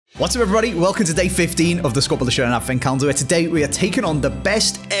What's up, everybody? Welcome to day 15 of the Squad of the Showdown Advent calendar, where today we are taking on the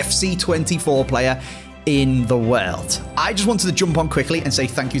best FC24 player in the world. I just wanted to jump on quickly and say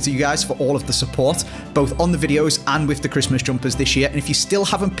thank you to you guys for all of the support, both on the videos and with the Christmas jumpers this year. And if you still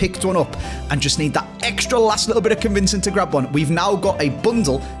haven't picked one up and just need that extra last little bit of convincing to grab one, we've now got a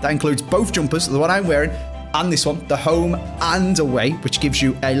bundle that includes both jumpers, the one I'm wearing and this one, the home and away, which gives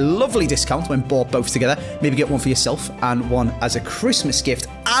you a lovely discount when bought both together. Maybe get one for yourself and one as a Christmas gift.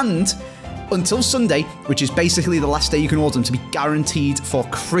 And until Sunday, which is basically the last day you can order them to be guaranteed for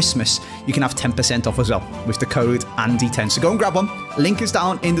Christmas, you can have 10% off as well with the code Andy10. So go and grab one. Link is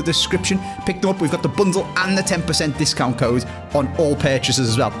down in the description. Pick them up. We've got the bundle and the 10% discount code on all purchases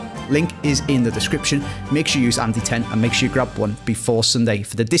as well. Link is in the description. Make sure you use Andy10 and make sure you grab one before Sunday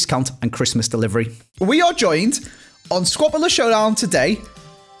for the discount and Christmas delivery. We are joined on Squad of the Showdown today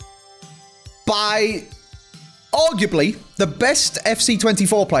by arguably the best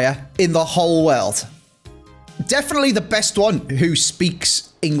FC24 player in the whole world. Definitely the best one who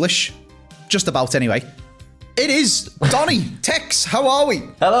speaks English, just about anyway. It is Donny. Tekkz, how are we?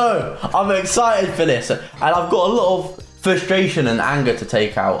 Hello, I'm excited for this, and I've got a lot of frustration and anger to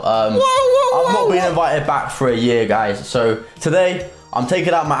take out. I've not been invited back for a year, guys, so today I'm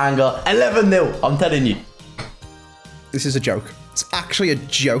taking out my anger. 11-0, I'm telling you. This is a joke. It's actually a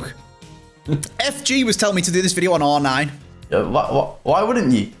joke. FG was telling me to do this video on R9. Why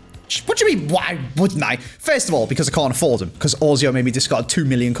wouldn't you? What do you mean, why wouldn't I? First of all, because I can't afford them, because Ozio made me discard 2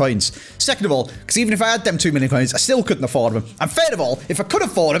 million coins. Second of all, because even if I had them 2 million coins, I still couldn't afford them. And third of all, if I could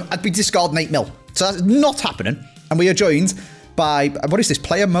afford them, I'd be discarding 8 mil. So that's not happening. And we are joined by, what is this,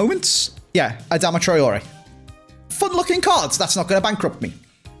 player moments? Yeah, Adama Traore. Fun-looking cards, that's not going to bankrupt me.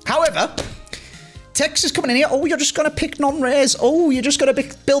 However, Tekkz is coming in here. Oh, you're just going to pick non-rares. Oh, you're just going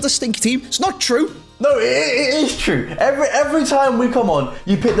to build a stinky team. It's not true. No, it is true. Every time we come on,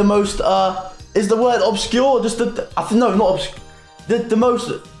 you pick the most, is the word obscure? Just no, not obscure. The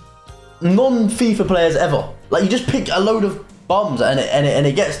most non-FIFA players ever. Like, you just pick a load of bums and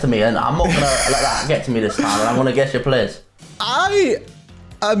it gets to me, and I'm not going to let that get to me this time, and I'm going to guess your players. I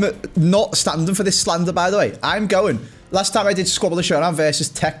am not standing for this slander, by the way. I'm going. Last time I did Squad of the Showdown versus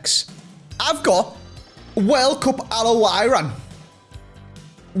Tekkz, I've got World Cup Alawiran,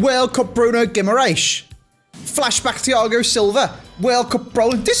 World Cup Bruno Guimaraes, Flashback Thiago Silva, World Cup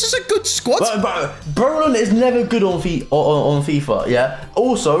Brolin. This is a good squad. But Brolin is never good on FIFA, yeah?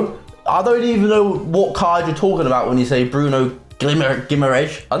 Also, I don't even know what card you're talking about when you say Bruno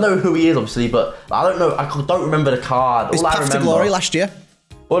Guimaraes. I know who he is, obviously, but I don't know. I don't remember the card. His path to glory last year.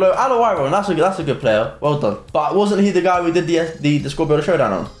 Well, no, Alawiran, that's a good player. Well done. But wasn't he the guy we did the Squad Builder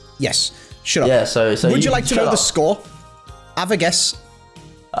Showdown on? Yes. Shut up. Yeah, so would you like to know the score? Have a guess.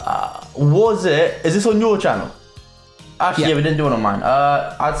 Was it? Is this on your channel? Actually, yeah, we didn't do it on mine.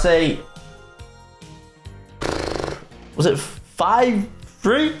 I'd say, was it 5-3?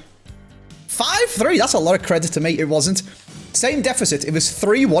 5-3. That's a lot of credit to me. It wasn't. Same deficit. It was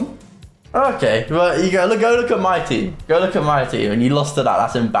 3-1. Okay, well, you go look at my team. Go look at my team, and you lost to that.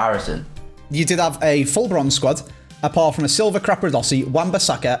 That's embarrassing. You did have a full bronze squad, apart from a silver Kraparodossi,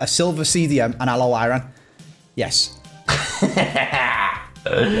 Wan-Bissaka, a silver CDM, and Alawiran. Yes.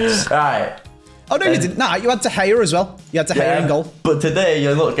 Right. Oh, no, you didn't. Nah, you had De Gea as well. You had De Gea in goal. But today,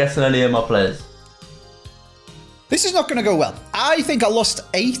 you're not guessing any of my players. This is not going to go well. I think I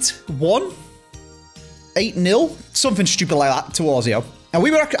lost 8-1, 8-0, something stupid like that to Ozio. And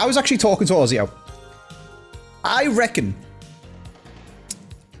I was actually talking to Ozio. I reckon,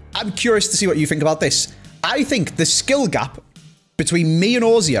 I'm curious to see what you think about this. I think the skill gap between me and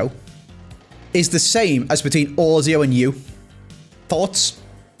Ozio is the same as between Ozio and you. Thoughts?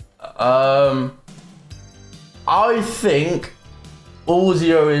 I think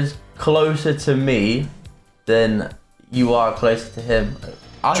Ozio is closer to me than you are closer to him. Do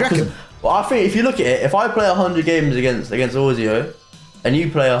you reckon? Well, I think if you look at it, if I play 100 games against Ozio, and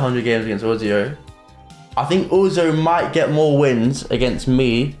you play 100 games against Ozio, I think Ozio might get more wins against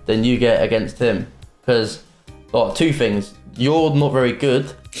me than you get against him. Because, well, two things. You're not very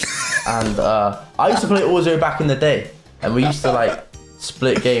good, and I used to play Ozio back in the day, and we used to, like,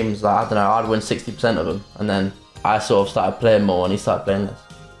 split games. Like, I don't know, I'd win 60% of them, and then I sort of started playing more, and he started playing less.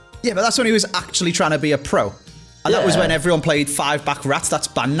 Yeah, but that's when he was actually trying to be a pro. And that was when everyone played 5-back rats. That's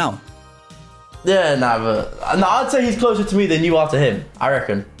banned now. Yeah, but I'd say he's closer to me than you are to him, I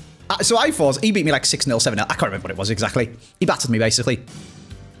reckon. So I thought he beat me like 6-0, 7-0. I can't remember what it was exactly. He battered me, basically.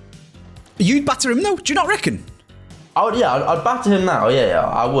 You'd batter him, though? Do you not reckon? I'd batter him now. Yeah,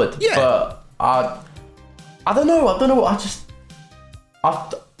 I would. Yeah. But I don't know.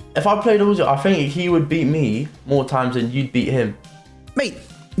 If I played Ozio, I think he would beat me more times than you'd beat him. Mate,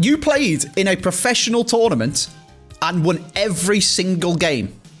 You played in a professional tournament and won every single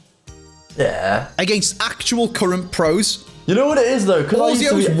game. Yeah. Against actual current pros. You know what it is though? Because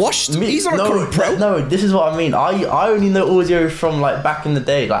Ozio's washed. He's not a current pro. No, this is what I mean. I only know Ozio from like back in the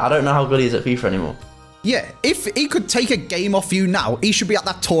day. Like I don't know how good he is at FIFA anymore. Yeah, if he could take a game off you now, he should be at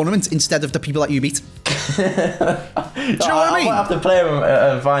that tournament instead of the people that you beat. Do you know what I mean? I might have to play him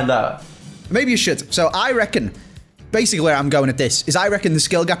and find out. Maybe you should. So I reckon, basically where I'm going at this, is I reckon the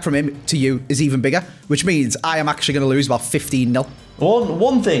skill gap from him to you is even bigger, which means I am actually going to lose about 15-0.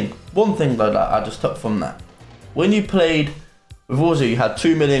 One thing though that I just took from that. When you played with Ozio, you had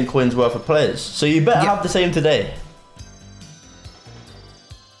 2 million coins worth of players. So you better have the same today.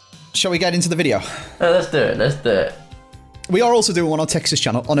 Shall we get into the video? Let's do it. Let's do it. We are also doing one on Tekkz's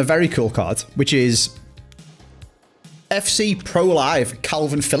channel on a very cool card, which is FC Pro Live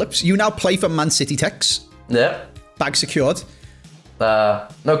Calvin Phillips. You now play for Man City, Tekkz. Yeah. Bag secured. No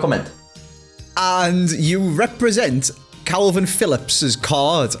comment. And you represent Calvin Phillips's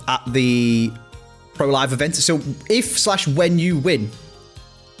card at the Pro Live event. So if/when you win,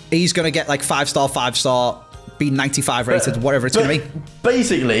 he's going to get like 5-star, 5-star, be 95 rated, whatever it's going to be.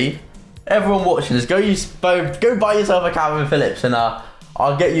 Basically, everyone watching this, go buy yourself a Calvin Phillips, and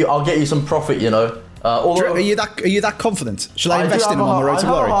I'll get you some profit. You know. Are you that confident? Should I invest in him on the road to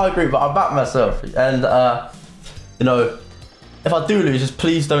glory? I agree, but I back myself, and you know, if I do lose, just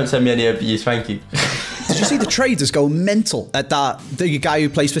please don't send me any abuse. Thank you. Did you see the traders go mental at the guy who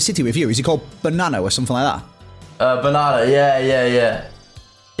plays for City with you? Is he called Banana or something like that? Banana, yeah.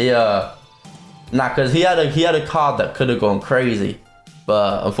 Nah, because he had a card that could have gone crazy,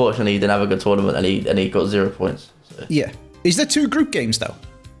 but unfortunately he didn't have a good tournament and he got 0 points. So. Yeah. Is there 2 group games though?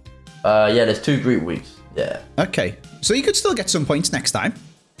 Yeah, there's 2 group weeks. Yeah. Okay, so you could still get some points next time.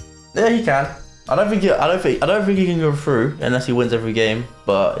 Yeah, he can. I don't think he can go through unless he wins every game,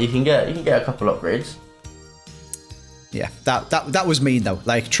 but he can get a couple upgrades. Yeah, that was mean though.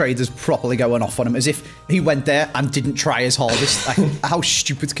 Like traders properly going off on him as if he went there and didn't try his hardest. Like, how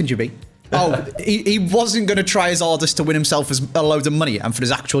stupid can you be? Oh, he wasn't going to try his hardest to win himself a load of money and for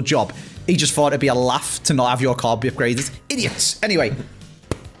his actual job. He just thought it'd be a laugh to not have your card be upgraded. Idiots. Anyway,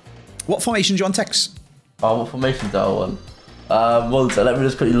 what formation do you want, Tekkz? Oh, what formation do I want? So let me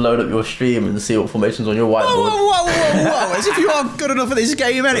just quickly load up your stream and see what formation's on your whiteboard. Whoa. As if you aren't good enough at this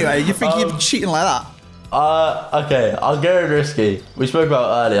game anyway. You think you're cheating like that? Okay, I'll go risky. We spoke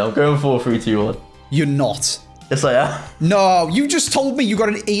about earlier. I'm going 4-3-2-1. You're not. Yes, I am. No, you just told me you got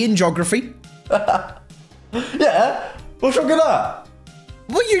an E in geography. Yeah? What's wrong with that?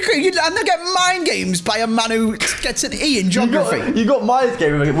 Well, you get mind games by a man who gets an E in geography. You got mind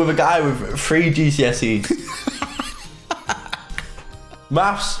games with a guy with 3 GCSEs.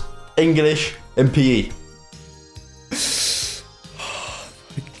 Maths, English, and PE. Oh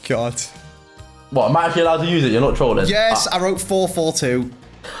my God. What, am I actually allowed to use it? You're not trolling? Yes, I wrote 4-4-2.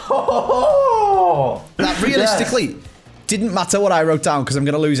 That realistically didn't matter what I wrote down because I'm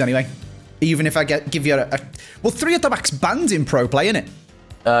going to lose anyway. Even if I give you well, 3 at the max banned in pro play, innit?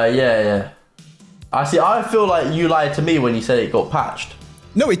 Yeah. I feel like you lied to me when you said it got patched.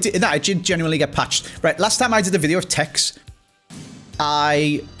 No, it did genuinely get patched. Right, last time I did a video of Tekkz,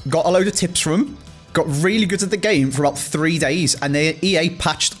 I got a load of tips from him, got really good at the game for about 3 days, and EA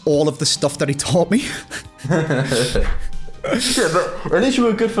patched all of the stuff that he taught me. Yeah, but at least you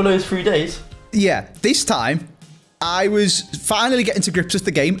were good for those 3 days. Yeah, this time, I was finally getting to grips with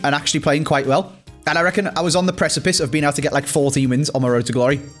the game and actually playing quite well. And I reckon I was on the precipice of being able to get like 14 wins on my road to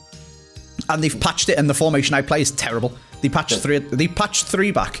glory. And they've patched it, and the formation I play is terrible. They patched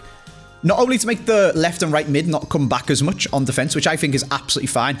three back. Not only to make the left and right mid not come back as much on defense, which I think is absolutely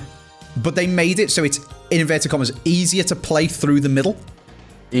fine, but they made it so it's, in inverted commas, easier to play through the middle.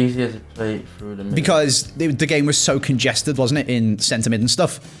 Easier to play through the middle. Because the game was so congested, wasn't it, in centre mid and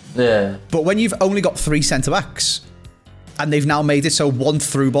stuff. Yeah. But when you've only got 3 centre backs, and they've now made it so 1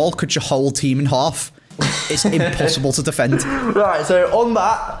 through ball cut your whole team in half, it's impossible to defend. Right, so on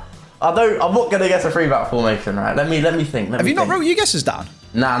that, I'm not gonna guess a 3-back formation, right? Let me think. Have you not wrote your guesses down?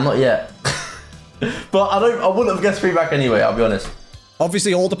 Nah, not yet. But I wouldn't have guessed 3-back anyway, I'll be honest.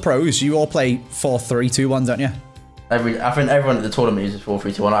 Obviously, all the pros, you all play 4-3-2-1, don't you? I think everyone at the tournament uses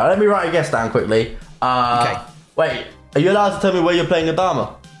 4-3-2-1. Let me write a guess down quickly. Okay. Wait, are you allowed to tell me where you're playing Adama?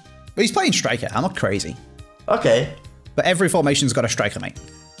 Well, he's playing striker. I'm not crazy. Okay. But every formation's got a striker, mate.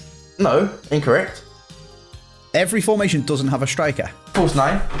 No, incorrect. Every formation doesn't have a striker. False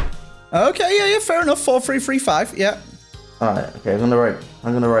 9. Okay, yeah, fair enough. 4-3-3-5, yeah. Alright, okay, I'm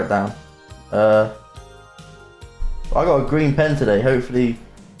gonna write down. I got a green pen today. Hopefully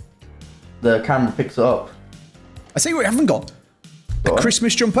the camera picks it up. I see what you haven't got. A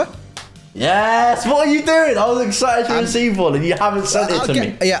Christmas jumper? Yes, what are you doing? I was excited to receive one and you haven't sent it to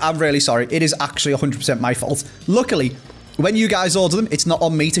me. Yeah, I'm really sorry. It is actually 100% my fault. Luckily, when you guys order them, it's not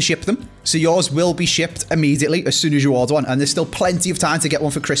on me to ship them. So yours will be shipped immediately as soon as you order one. And there's still plenty of time to get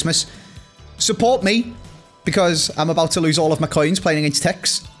one for Christmas. Support me, because I'm about to lose all of my coins playing against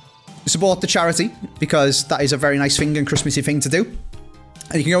Tekkz. Support the charity, because that is a very nice thing and Christmassy thing to do.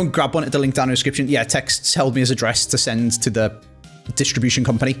 And you can go and grab one at the link down in the description. Yeah, Tekkz held me his address to send to the distribution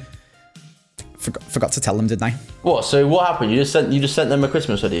company. Forgot to tell them, didn't I? What? So what happened? You just sent them a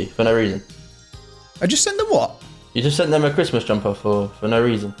Christmas hoodie for no reason? I just sent them what? You just sent them a Christmas jumper for no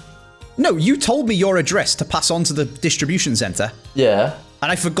reason? No, you told me your address to pass on to the distribution centre. Yeah.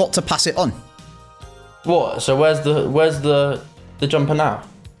 And I forgot to pass it on. What? So where's the jumper now?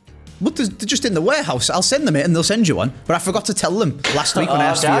 What? They're just in the warehouse. I'll send them it and they'll send you one. But I forgot to tell them last week when I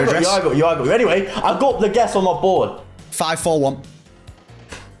asked for your address. I got you. Anyway, I've got the guess on my board. 541.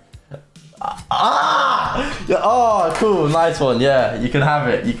 Oh, cool, nice one. Yeah, you can have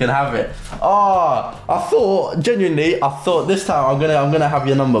it. You can have it. Oh, I thought this time I'm gonna have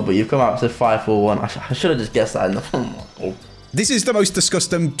your number, but you've come out to 541. I should have just guessed that. This is the most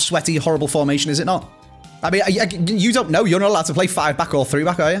disgusting, sweaty, horrible formation, is it not? I mean, you don't know. You're not allowed to play 5 back or 3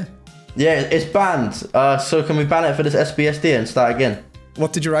 back, are you? Yeah, it's banned. So can we ban it for this SBSD and start again?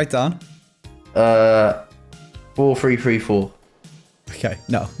 What did you write down? 4-3-3-4. Okay,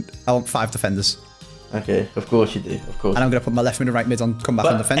 no. I want 5 defenders. Okay, of course you do. Of course. And I'm going to put my left mid and right mid on comeback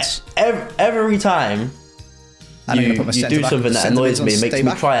on defence. Every time you do something that annoys me, makes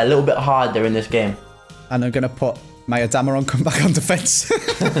me try a little bit harder in this game. And I'm going to put my Adama on comeback on defence.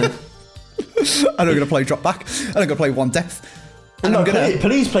 And I'm going to play drop back. And I'm going to play 1 depth. And no,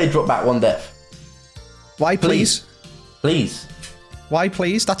 please play drop back 1 depth. Why please? Please. Why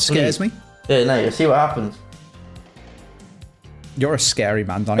please? That scares me. Yeah, no, you see what happens. You're a scary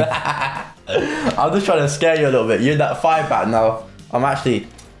man, Donny. I'm just trying to scare you a little bit. You're in that 5 back now. I'm actually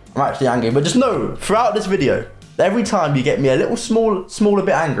angry. But just know, throughout this video, every time you get me a little smaller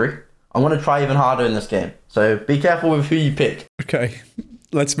bit angry, I'm going to try even harder in this game. So be careful with who you pick. Okay,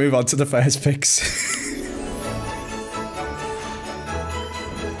 let's move on to the first picks.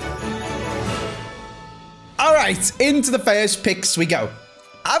 All right, into the first picks we go.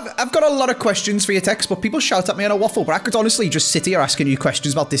 I've got a lot of questions for your Tekkz, but people shout at me on a waffle, but I could honestly just sit here asking you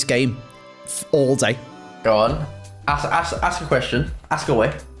questions about this game all day. Go on. Ask a question. Ask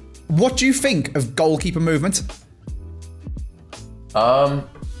away. What do you think of goalkeeper movement? I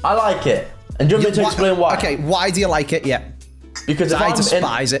like it. And do you want me to explain why? Okay, why do you like it? Yeah. Because I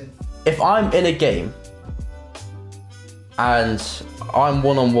despise it. If I'm in a game and I'm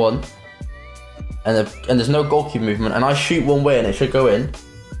one-on-one and there's no goalkeeper movement and I shoot one way and it should go in,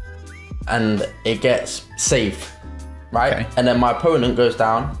 and it gets saved, right? Okay. And then my opponent goes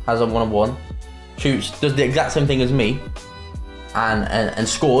down, has a one-on-one, shoots, does the exact same thing as me, and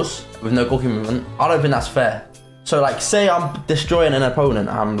scores with no goalkeeper movement. I don't think that's fair. So like, say I'm destroying an opponent,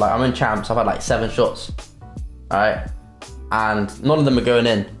 I'm in champs, I've had like 7 shots, alright? And none of them are going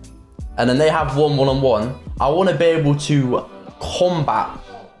in. And then they have one-on-one. I want to be able to combat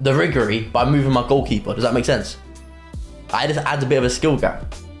the riggery by moving my goalkeeper. Does that make sense? It just adds a bit of a skill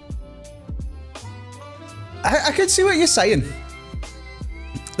gap. I can see what you're saying.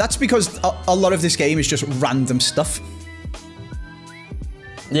 That's because a lot of this game is just random stuff.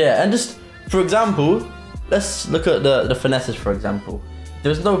 Yeah, and just, for example, let's look at the finesses, for example.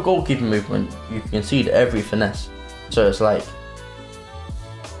 There's no goalkeeper movement. You can concede every finesse. So it's like,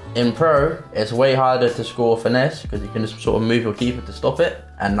 in pro, it's way harder to score finesse because you can just sort of move your keeper to stop it.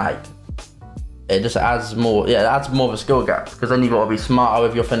 And like, it just adds more, it adds more of a skill gap because then you got to be smarter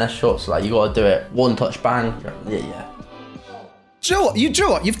with your finesse shots. Like, you got to do it 1 touch bang. Yeah. Do you know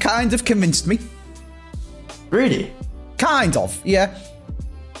what? You've kind of convinced me. Really? Kind of, yeah.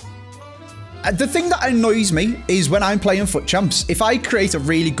 The thing that annoys me is when I'm playing FUT Champs, if I create a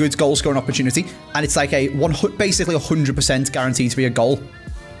really good goal scoring opportunity and it's like basically 100% guaranteed to be a goal,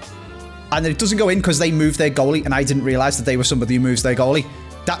 and then it doesn't go in because they moved their goalie and I didn't realise that they were somebody who moves their goalie,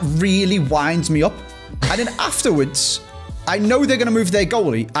 that really winds me up. And then afterwards, I know they're going to move their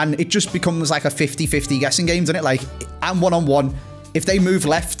goalie and it just becomes like a 50-50 guessing game, doesn't it? Like, I'm one-on-one. If they move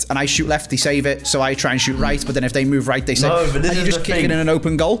left and I shoot left, they save it. So I try and shoot right. But then if they move right, they save it. And you just kick it in an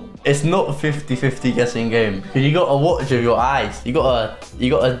open goal. It's not a 50-50 guessing game. Because you got to watch with your eyes. You got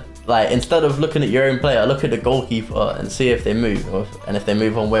to, like, instead of looking at your own player, look at the goalkeeper and see if they move. And if they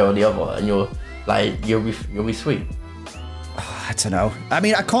move one way or the other. And you'll be sweet. I don't know. I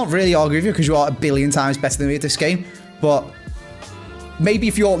mean, I can't really argue with you because you are a billion times better than me at this game. But maybe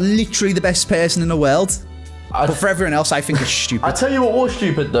if you're literally the best person in the world, But for everyone else, I think it's stupid. I tell you what was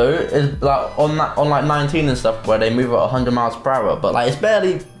stupid though is like on like 19 and stuff where they move at 100 miles per hour, but like it's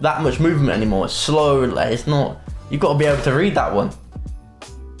barely that much movement anymore. It's slow. Like it's not. You've got to be able to read that one.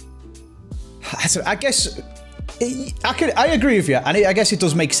 So I guess I agree with you, and I guess it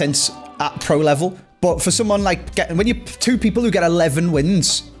does make sense at pro level. But for someone like when you two people who get 11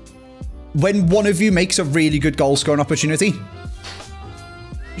 wins, when one of you makes a really good goal scoring opportunity,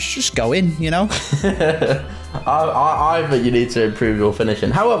 you should just go in, you know. I think you need to improve your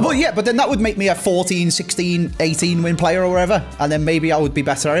finishing. However, well, yeah, but then that would make me a 14, 16, 18 win player or whatever, and then maybe I would be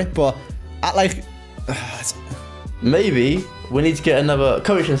better at it. But at like, maybe we need to get another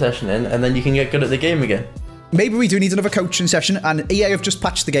coaching session in, and then you can get good at the game again. Maybe we do need another coaching session, and EA have just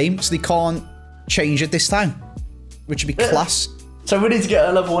patched the game, so they can't change it this time, which would be class. So we need to get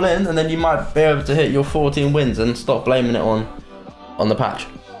another one in, and then you might be able to hit your 14 wins and stop blaming it on the patch.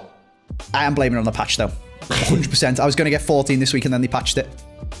 I am blaming it on the patch, though. 100%. I was going to get 14 this week, and then they patched it.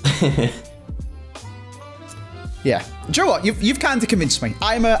 Yeah. Do you know what? You've kind of convinced me.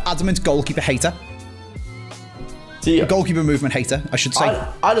 I'm an adamant goalkeeper hater. See, a goalkeeper movement hater, I should say.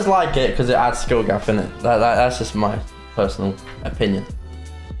 I just like it because it adds skill gap in it. That's just my personal opinion.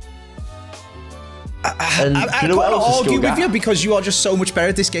 And I can't argue with you because you are just so much better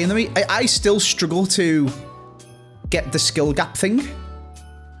at this game than me. I still struggle to get the skill gap thing.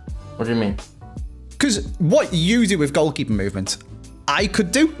 What do you mean? Because what you do with goalkeeper movement, I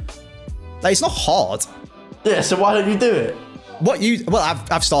could do. Like, it's not hard. Yeah, so why don't you do it? Well,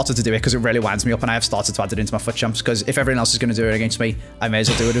 I've started to do it because it really winds me up, and I have started to add it into my foot jumps because if everyone else is going to do it against me, I may as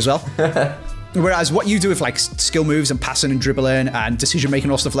well do it as well. Whereas what you do with like skill moves and passing and dribbling and decision making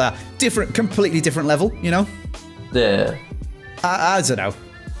and all stuff like that, completely different level, you know? Yeah. I don't know.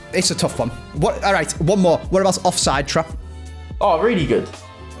 It's a tough one. All right, one more. What about offside trap? Oh, really good.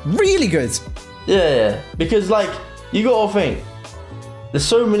 Really good. Yeah, because like you gotta think. There's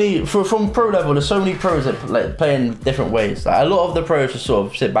so many from pro level. There's so many pros that like play in different ways. Like a lot of the pros just sort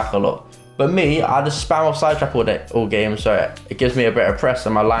of sit back a lot. But me, I just spam offside trap all game, so it gives me a better press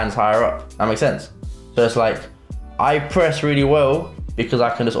and my line's higher up. That makes sense. So it's like I press really well because I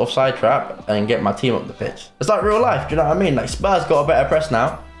can just offside trap and get my team up the pitch. It's like real life. Do you know what I mean? Like Spurs got a better press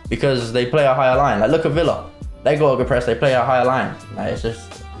now because they play a higher line. Like look at Villa. They got a good press. They play a higher line. Like it's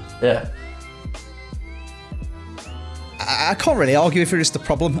just yeah. I can't really argue if it is the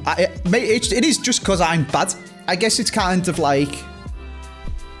problem. It is just because I'm bad. I guess it's kind of like...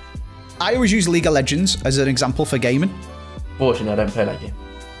 I always use League of Legends as an example for gaming. Fortunately, I don't play that game.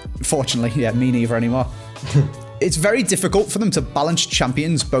 Fortunately, yeah, me neither anymore. It's very difficult for them to balance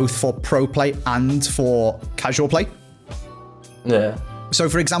champions both for pro play and for casual play. Yeah. So,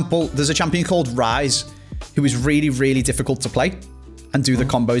 for example, there's a champion called Rise who is really, really difficult to play and do the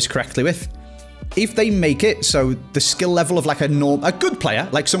combos correctly with. If they make it so the skill level of like a good player,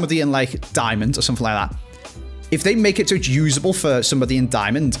 like somebody in like Diamond or something like that, if they make it so it's usable for somebody in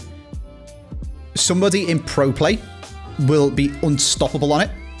Diamond, somebody in pro play will be unstoppable on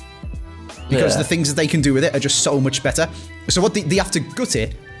it because the things that they can do with it are just so much better. So what they have to gut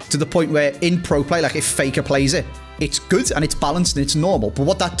it to the point where in pro play, like if Faker plays it, it's good and it's balanced and it's normal. But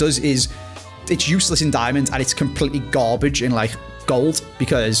what that does is it's useless in Diamond and it's completely garbage in like Gold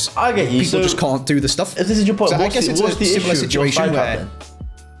because I get you. People just can't do the stuff. If this is your point, so I guess it's a similar situation where,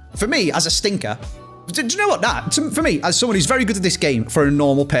 for me as a stinker, do you know what? For me as someone who's very good at this game, for a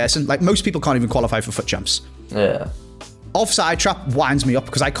normal person, like most people can't even qualify for foot champs. Yeah. Offside trap winds me up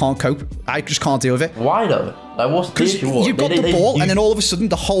because I can't cope. I just can't deal with it. Why though? Like what's the issue? You've got the ball and then all of a sudden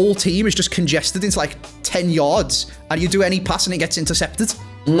the whole team is just congested into like 10 yards and you do any pass and it gets intercepted.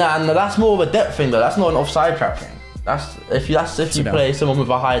 Nah, that's more of a depth thing though. That's not an offside trap thing. That's if you play someone with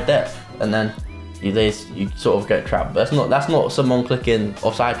a high depth and then you sort of get trapped. But that's not someone clicking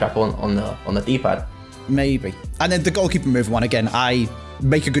offside trap on the D-pad. Maybe. And then the goalkeeper move one again. I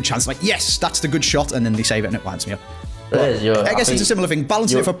make a good chance, like yes, that's the good shot, and then they save it and it winds me up. I guess it's a similar thing.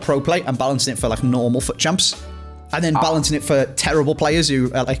 Balancing it for pro play and balancing it for like normal foot champs, and then balancing it for terrible players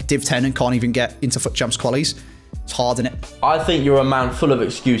who are like Div 10 and can't even get into foot champs qualies. It's hard, isn't it? I think you're a man full of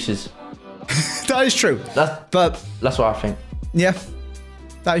excuses. That is true. That's what I think. Yeah,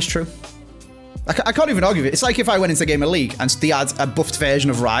 that is true. I can't even argue with it. It's like if I went into a game of League and they had a buffed version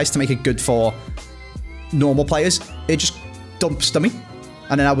of Rise to make it good for normal players, it just dumps me.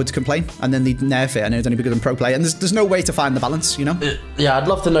 And then I would complain, and then they'd nerf it, and it'd only be good in pro play. And there's no way to find the balance, you know? Yeah, I'd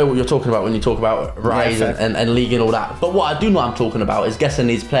love to know what you're talking about when you talk about Rise and League and all that. But what I do know I'm talking about is guessing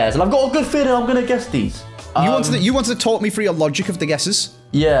these players. And I've got a good feeling I'm going to guess these. You wanted to talk me through your logic of the guesses?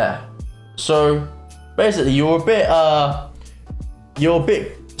 Yeah. So basically, you're a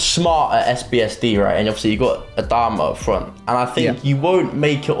bit smart at SBSD, right? And obviously you got a Dharma up front, and I think you won't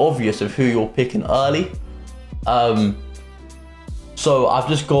make it obvious of who you're picking early. So I've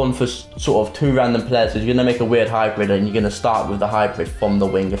just gone for sort of 2 random players. So you're gonna make a weird hybrid, and you're gonna start with the hybrid from the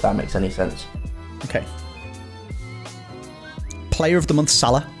wing, if that makes any sense. Okay. Player of the month,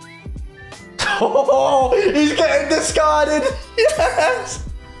 Salah. Oh, he's getting discarded. Yes.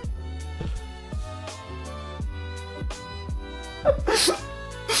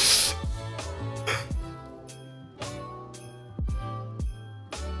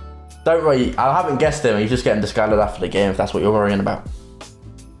 Don't worry, I haven't guessed him. He's just getting discarded after the game, if that's what you're worrying about.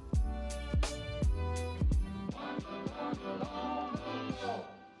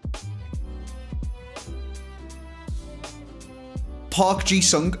 Park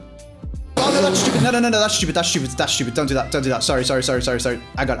Ji-sung. Oh no, that's stupid. No, that's stupid. That's stupid. That's stupid. Don't do that. Don't do that. Sorry.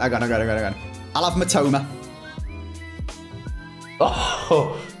 I got it. I'll have Matoma.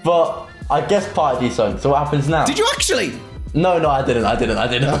 Oh, but I guessed Park Ji-sung. So what happens now? Did you actually? No, I didn't. Okay,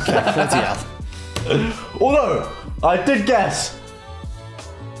 bloody hell. Although, I did guess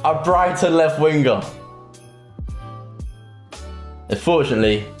a Brighton left winger.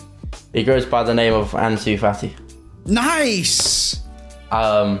 Unfortunately, he goes by the name of Ansu Fati. Nice!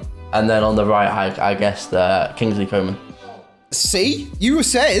 And then on the right, I guessed Kingsley Coman. See? You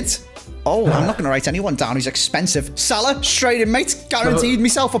said... Oh, I'm not going to write anyone down who's expensive. Salah, straight in, mate. Guaranteed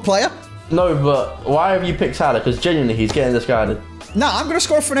myself a player. No, but why have you picked Salah? Because genuinely, he's getting discarded. Nah, I'm going to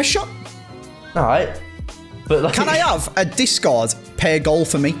score a finish shot. Alright. But like, can I have a discard per goal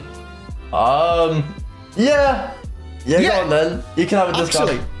for me? Yeah. Yeah, go on then. You can have a discard.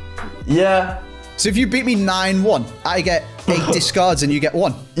 Actually. Yeah. So if you beat me 9-1, I get 8 discards and you get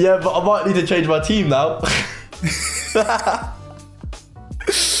 1. Yeah, but I might need to change my team now.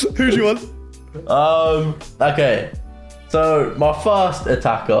 Who do you want? Okay. So my first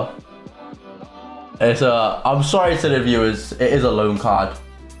attacker is I'm sorry to the viewers, it is a loan card.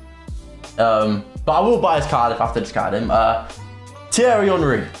 But I will buy his card if I have to discard him. Thierry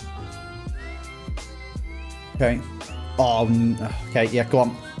Henry. Okay. Okay, yeah, go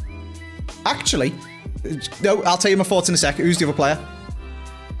on. Actually, no, I'll tell you my thoughts in a second. Who's the other player?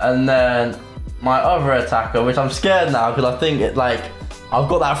 And then my other attacker, which I'm scared now because I think it like I've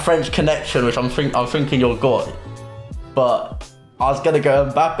got that French connection, which I'm thinking you'll got. But I was gonna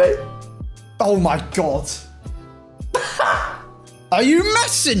go Mbappe. Oh my god! Are you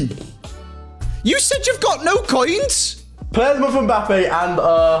messing? You said you've got no coins. Players with Mbappe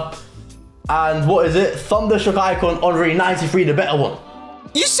and what is it? Thunderstruck icon Henry 93, the better one.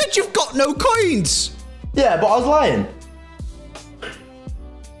 You said you've got no coins. Yeah, but I was lying.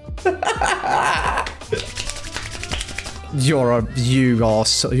 You're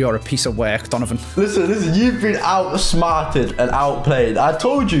a piece of work, Donovan. Listen, you've been outsmarted and outplayed. I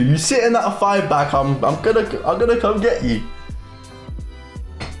told you, you sit in that 5 back. I'm gonna come get you.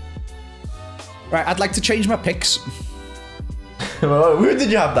 Right, I'd like to change my picks. Who did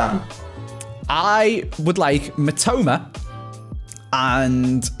you have down? I would like Matoma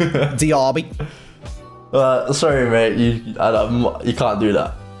and Diaby. Sorry, mate. You can't do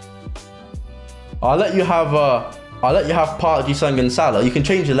that. I'll let you have Park Ji-sung and Salah. You can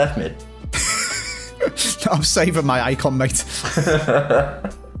change your left mid. I'm saving my icon, mate.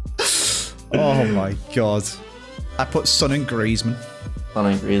 Oh my god. I put Son and Griezmann. Son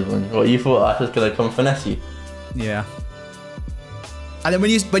and Griezmann. What, you thought I was gonna come finesse you? Yeah. And then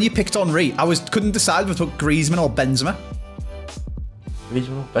when you picked Henry, I couldn't decide if I put Griezmann or Benzema.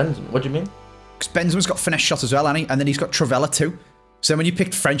 Griezmann or Benzema? What do you mean? Because Benzema's got finesse shot as well, hasn't he? And then he's got Travella too. So when you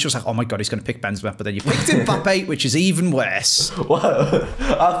picked French, I was like, oh my god, he's going to pick Benzema. But then you picked Mbappe, which is even worse. Well,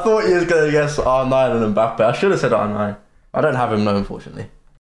 I thought you was going to guess R9 and Mbappe. I should have said R9. I don't have him, no, unfortunately.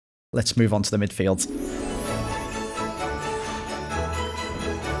 Let's move on to the midfield.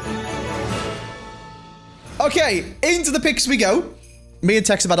 Okay, into the picks we go. Me and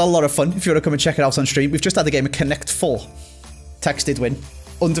Tekkz have had a lot of fun. If you want to come and check it out on stream, we've just had a game of Connect 4. Tekkz did win.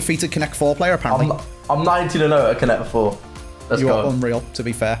 Undefeated Connect 4 player, apparently. I'm 19-0 at Connect 4. Let's go. You're unreal, to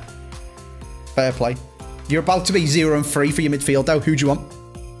be fair. Fair play. You're about to be 0-3 for your midfield, though. Who do you want?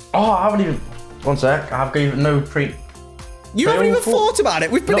 Oh, I haven't even... One sec. I have given no pre... You haven't even thought about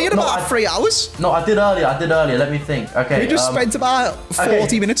it. We've been here about 3 hours. No, I did earlier. Let me think. Okay. We just spent about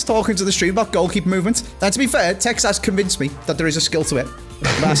 40 minutes talking to the stream about goalkeeper movement. And to be fair, Tekkz has convinced me that there is a skill to it.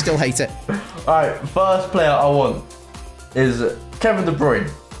 But I still hate it. Alright, first player I want is Kevin De Bruyne.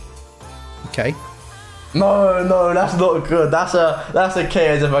 Okay. No, that's not good. That's a K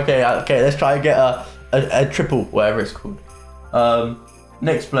as if okay, let's try and get a triple, whatever it's called.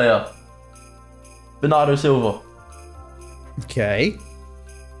 Next player. Bernardo Silva. Okay.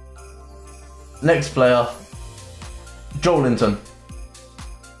 Next player, Joelinton.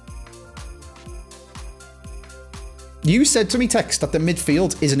 You said to me, Tekkz, that the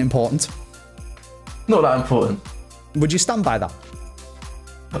midfield isn't important. Not that important. Would you stand by that?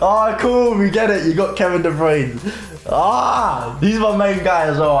 Ah, cool, we get it. You got Kevin De Bruyne. Ah, he's my main guy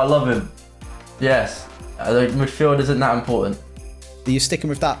as well. I love him. Yes, the midfield isn't that important. Are you sticking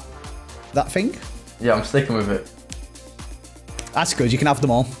with that thing? Yeah, I'm sticking with it. That's good. You can have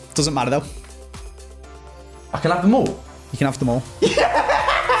them all. Doesn't matter though. I can have them all. You can have them all.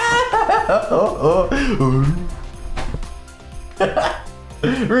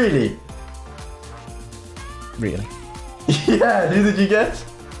 Really? Really? Yeah. Who did you get?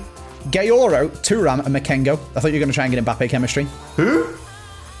 Gayoro, Thuram, and Makengo. I thought you were going to try and get Mbappe chemistry. Who?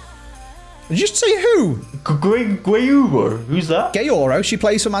 Did you just say who? Guayugo. Who's that? Gayoro. She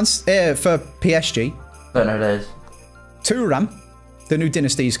plays for PSG. Don't know who that is. Thuram, the new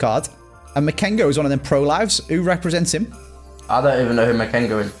Dynasties card, and Makengo is one of them pro lives. Who represents him? I don't even know who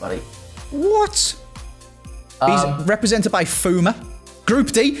Makengo is, buddy. What? He's represented by Fuma.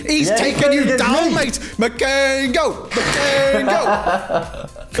 Group D. He's taking you down, mate. Makengo. Makengo.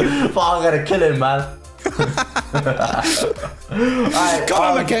 But I'm gonna kill him, man. Right, come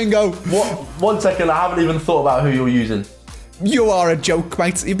on, Makengo. 1 second. I haven't even thought about who you're using. You are a joke,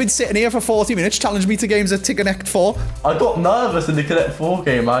 mate. You've been sitting here for 40 minutes, challenging me to games at Connect 4. I got nervous in the Connect 4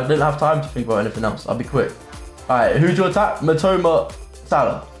 game. I didn't have time to think about anything else. I'll be quick. Alright, who's your attack? Matoma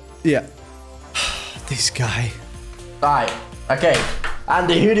Salah. Yeah. This guy. Alright, okay.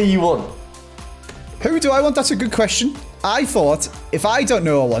 Andy, who do you want? Who do I want? That's a good question. I thought, if I don't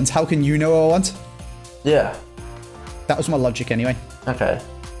know who I want, how can you know who I want? Yeah. That was my logic anyway. Okay.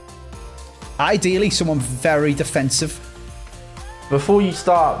 Ideally, someone very defensive. Before you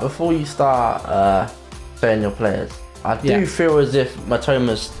start saying your players, I do feel as if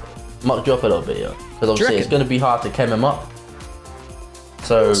Matoma's mucked you up a little bit here. Because obviously it's going to be hard to chem him up.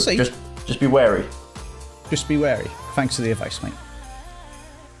 So we'll see. just be wary. Just be wary. Thanks for the advice, mate.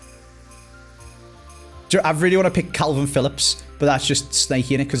 I really want to pick Calvin Phillips, but that's just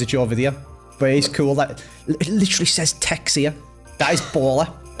snaky in it because it's your video. But he's cool. That it literally says Tekkz here. That is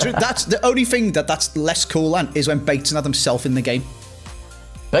baller. That's the only thing that's less cool than is when Bateson had himself in the game.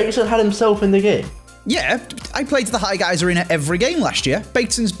 Bateson had himself in the game? Yeah, I played the High Guys Arena every game last year.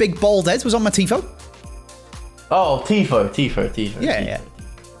 Bateson's big bald head was on my tifo. Oh, tifo. Yeah.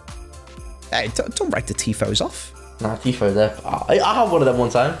 Hey, don't write the tifos off. Nah, tifo there. I had one of them one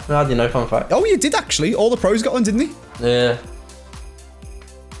time. How do you know? Fun fact. Oh, you did actually. All the pros got one, didn't he? Yeah.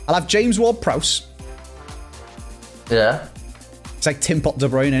 I'll have James Ward-Prowse. Yeah. It's like Tim Pot De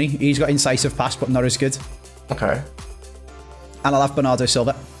Bruyne, ain't he? He's got incisive pass, but not as good. Okay. And I'll have Bernardo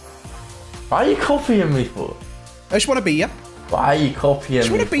Silva. Why are you copying me for? I just want to be you. Why are you copying me? I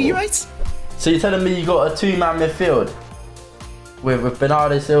just want to be you, mate. So you're telling me you got a two-man midfield with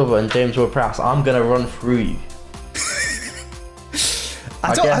Bernardo Silva and James Ward-Prowse? I'm gonna run through you.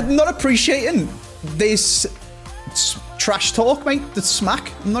 I'm not appreciating this trash talk, mate. The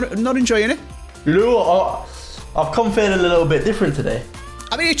smack. I'm not enjoying it. You know what? I've come feeling a little bit different today.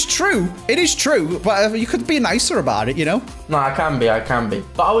 I mean, it's true. It is true, but you could be nicer about it, you know? No, I can be.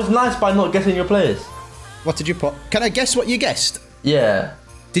 But I was nice by not guessing your players. What did you put? Can I guess what you guessed? Yeah.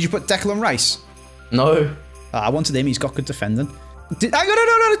 Did you put Declan Rice? No. I wanted him. He's got good defending. No.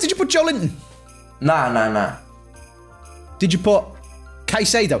 Did you put Joelinton? Nah. Did you put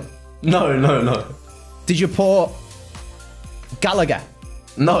Caicedo? No. Did you put Gallagher?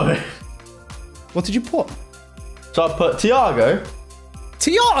 No. What did you put? So I put Thiago.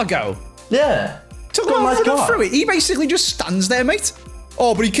 Thiago? Yeah. Took him nice through it. He basically just stands there, mate.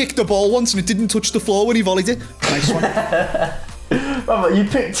 Oh, but he kicked the ball once and it didn't touch the floor when he volleyed it. Nice one. Brother, you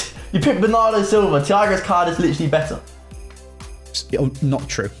picked Bernardo Silva. Thiago's card is literally better. Oh, not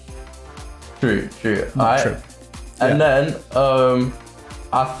true. True. Not true. And then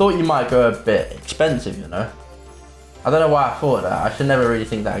I thought you might go a bit expensive, you know. I don't know why I thought that. I should never really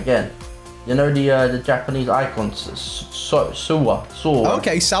think that again. You know the Japanese icons, Sawa.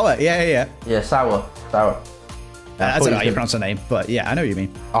 Okay, Sawa. Yeah. Yeah, Sawa. I don't know how you pronounce her name, but yeah, I know what you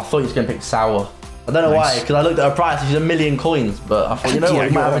mean. I thought he was going to pick Sawa. I don't know why, because I looked at her price, she's 1 million coins, but I thought, you know what,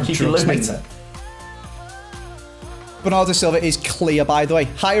 you might have a cheeky look in there. Bernardo Silva is clear, by the way.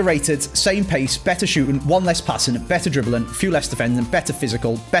 Higher rated, same pace, better shooting, 1 less passing, better dribbling, few less defending, better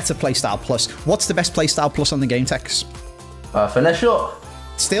physical, better playstyle plus. What's the best playstyle plus on the game, Tekkz? Finesse shot.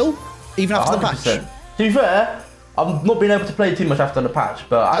 Still? Even after 100%. The patch? To be fair, I've not been able to play too much after the patch,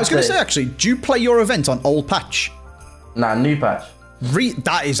 but I was going to say, actually, do you play your event on old patch? Nah, new patch.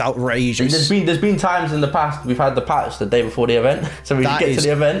 That is outrageous. There's been times in the past we've had the patch the day before the event, so we just get to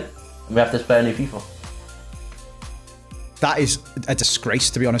the event, We have to play a new FIFA. That is a disgrace,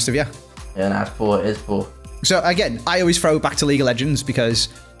 to be honest with you. Yeah, no, it's poor. It is poor. So again, I always throw it back to League of Legends because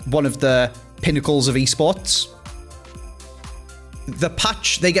one of the pinnacles of esports. The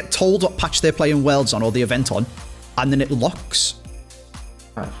patch, they get told what patch they're playing Worlds on or the event on, and then it locks.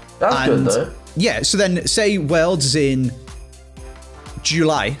 That's good though. Yeah, so then say Worlds is in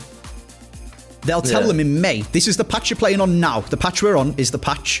July. They'll tell them in May, this is the patch you're playing on now. The patch we're on is the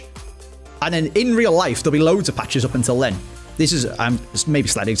patch. And then in real life, there'll be loads of patches up until then. This is, maybe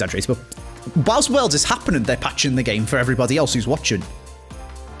slightly exaggerated, but whilst Worlds is happening, they're patching the game for everybody else who's watching.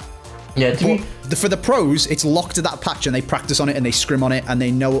 Yeah, for the pros, it's locked to that patch and they practice on it and they scrim on it and they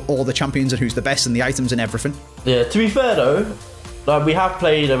know all the champions and who's the best and the items and everything. Yeah, to be fair though, like we have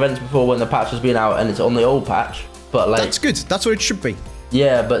played events before when the patch has been out and it's on the old patch, but like... That's good, that's what it should be.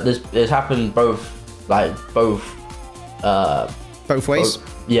 Yeah, but it's happened both ways?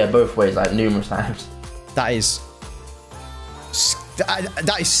 Both ways, like numerous times. That is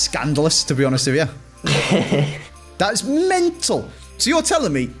scandalous, to be honest with you. That's mental. So you're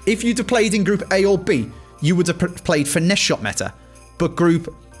telling me if you'd have played in Group A or B, you would have played Finesse Shot meta, but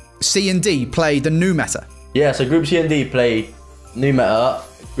Group C and D play the new meta? Yeah, so Group C and D play new meta,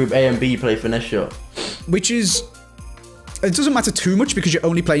 Group A and B play Finesse Shot. Which is... It doesn't matter too much because you're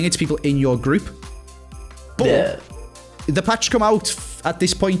only playing it to people in your group. But yeah. The patch come out at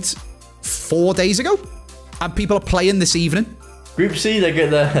this point 4 days ago, and people are playing this evening. Group C,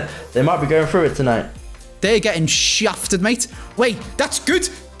 they might be going through it tonight. They're getting shafted, mate. Wait, that's good.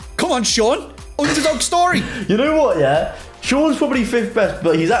 Come on, Sean. Underdog story. You know what? Yeah, Sean's probably 5th best,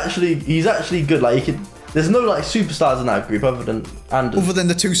 but he's actually good. Like there's no like superstars in that group other than Anders. Other than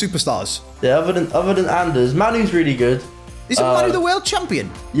the 2 superstars. Yeah, other than Anders, Manu's really good. Isn't Manu the world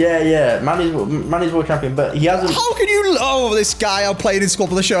champion? Yeah. Manu's world champion, but he hasn't... How can you... Oh, this guy out playing in Squad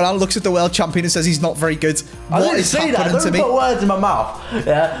of the Showdown looks at the world champion and says he's not very good. What is happening to me? Don't put words in my mouth.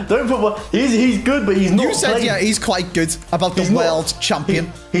 Yeah, don't put words... He's good, but he's not... You said, yeah, he's quite good about the world champion.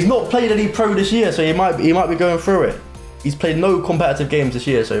 He's not played any pro this year, so he might be going through it. He's played no competitive games this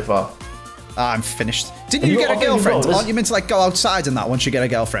year so far. I'm finished. Didn't you get a girlfriend? Aren't you meant to like go outside and that once you get a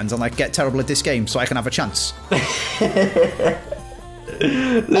girlfriend and like get terrible at this game so I can have a chance?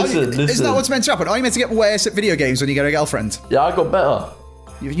 Listen. Isn't that what's meant to happen? Are you meant to get worse at video games when you get a girlfriend? Yeah, I got better.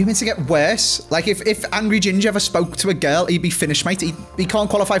 You meant to get worse? Like if Angry Ginger ever spoke to a girl, he'd be finished, mate. He can't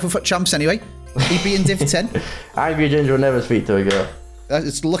qualify for FUT Champs anyway. He'd be in Div 10. Angry Ginger will never speak to a girl.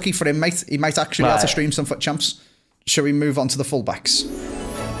 It's lucky for him, mate. He might actually be able to stream some FUT Champs. Shall we move on to the fullbacks?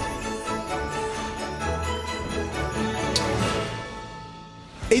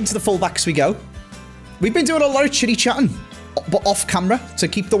 Into the fullbacks we go. We've been doing a lot of chitty chatting, but off camera to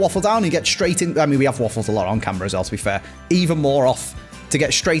keep the waffle down and get straight in. I mean, we have waffled a lot on camera as well, to be fair. Even more off to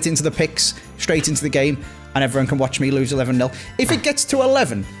get straight into the picks, straight into the game, and everyone can watch me lose 11-0. If it gets to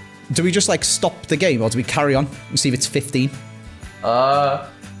 11, do we just like stop the game or do we carry on and see if it's 15? Nah,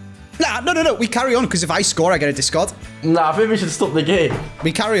 no. We carry on because if I score, I get a discard. Nah, I think we should stop the game.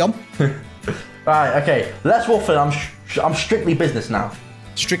 We carry on. Right, okay. Let's waffle. I'm strictly business now.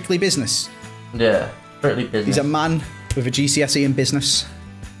 Strictly business. Yeah, strictly business. He's a man with a GCSE in business.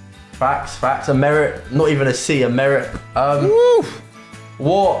 Facts. A merit, not even a C, a merit. Woo!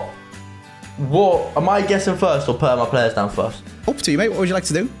 What? Am I guessing first or putting my players down first? Up to you, mate. What would you like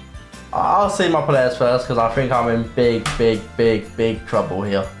to do? I'll say my players first because I think I'm in big trouble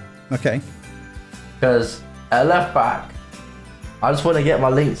here. Okay. Because at left back, I just want to get my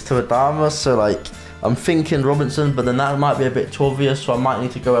links to Adama, so like I'm thinking Robinson, but then that might be a bit too obvious, so I might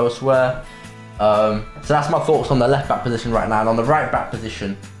need to go elsewhere. So that's my thoughts on the left back position right now. And on the right back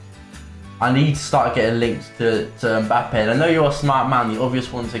position, I need to start getting links to Mbappe. And I know you're a smart man, the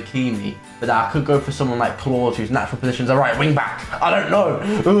obvious one's Hakimi, but I could go for someone like Claus, whose natural position's a right wing back. I don't know.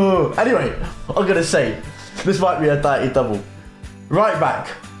 Ooh. Anyway, I'm gonna say this might be a dirty double. Right back,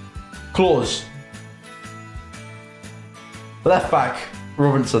 Claus. Left back,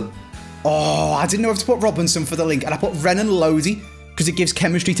 Robinson. Oh, I didn't know if to put Robinson for the link, and I put Renan Lodi because it gives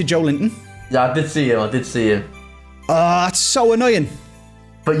chemistry to Joe Linton. Yeah, I did see him. That's so annoying.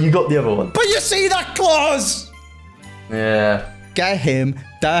 But you got the other one. But you see that clause? Yeah. Get him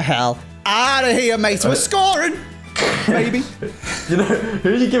the hell out of here, mate. We're scoring. Maybe. You know, who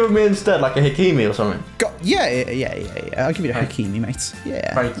are you giving me instead? Like a Hakimi or something? Yeah. I'll give you the Hakimi, mate.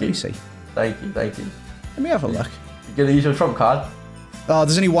 Yeah. Thank you. Let me see. Thank you. Let me have a look. You're gonna use your trump card? Oh,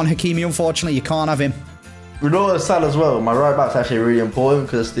 there's only one Hakimi, unfortunately. You can't have him. You know what's sad as well? My right back's actually really important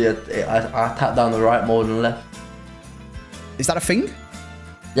because I tap down the right more than left. Is that a thing?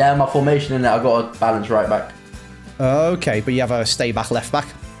 Yeah, my formation in it, I got a balanced right back. Okay, but you have a stay back left back.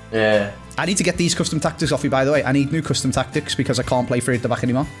 Yeah. I need to get these custom tactics off you, by the way. I need new custom tactics because I can't play 3 at the back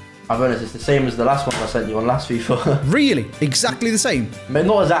anymore. I'll be honest, it's the same as the last one I sent you on last FIFA. Really? Exactly the same? But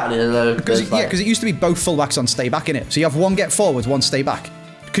not exactly, though. Because it used to be both fullbacks on stay back in it. So you have one get forward, one stay back.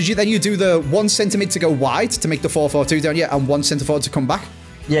 Because then you do the 1 centre mid to go wide to make the 4-4-2 down, and 1 centre forward to come back.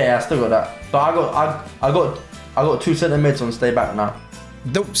 Yeah, I still got that. But I got 2 centre mids on stay back now.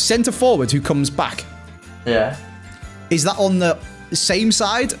 The centre forward who comes back. Yeah. Is that on the same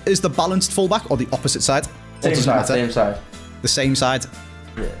side as the balanced fullback or the opposite side? Same side. Same side. The same side.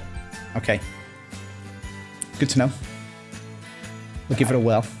 Yeah. Okay. Good to know. We'll give it a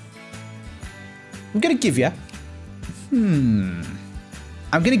whirl. I'm gonna give you. I'm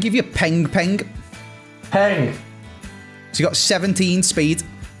gonna give you Peng Peng. Peng. So you got 17 speed.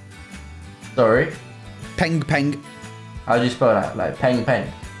 Sorry. Peng Peng. How do you spell that? Like Peng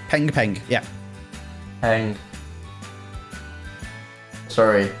Peng. Peng Peng. Yeah. Peng.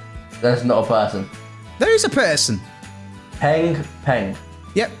 Sorry, that's not a person. There is a person. Peng Peng.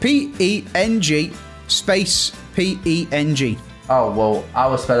 Yeah. P-E-N-G space P-E-N-G. Oh well, I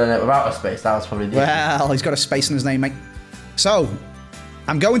was spelling it without a space. That was probably the Well, he's got a space in his name, mate. So,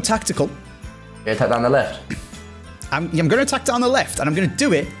 I'm going tactical. You attack down the left. I'm going to attack down the left, and I'm going to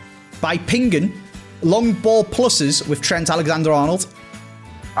do it by pinging long ball pluses with Trent Alexander-Arnold.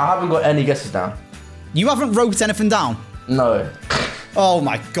 I haven't got any guesses down. You haven't wrote anything down? No. Oh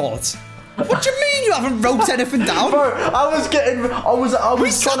my god. What do you mean you haven't wrote anything down? Bro, I was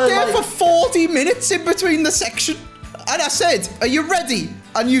We sat there for 40 minutes in between the section, and I said, are you ready?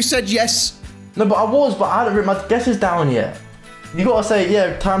 And you said yes. No, but I hadn't written my guesses down yet. You gotta say,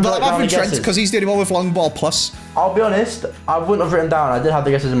 yeah, time to write down the guesses. because he's doing one with long ball plus. I'll be honest, I wouldn't have written down. I did have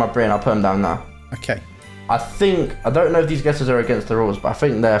the guesses in my brain. I'll put them down now. Okay. I don't know if these guesses are against the rules, but I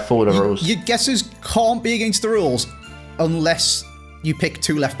think they're for the rules. Your guesses can't be against the rules unless you pick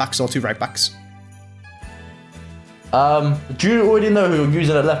 2 left backs or 2 right backs. Do you already know who you're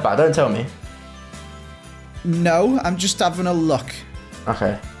using at left back? Don't tell me. No, I'm just having a look.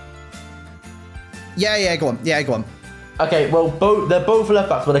 Okay. Yeah, go on. Yeah, go on. Okay, well, they're both left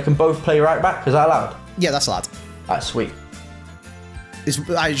backs, but they can both play right back. Is that allowed? Yeah, that's allowed. That's sweet.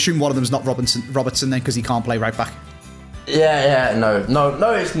 I assume one of them is not Robertson then, because he can't play right back. Yeah, no,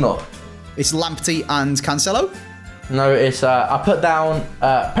 it's not. It's Lamptey and Cancelo? No, it's, I put down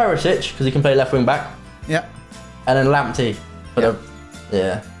Perisic, because he can play left wing back. Yeah. And then Lamptey.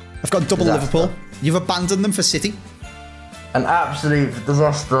 Yeah. I've got double Disaster. Liverpool. You've abandoned them for City. An absolute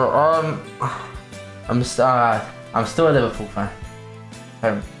disaster. I'm still a Liverpool fan.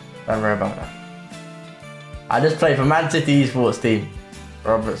 Don't worry about that. I just play for Man City esports team.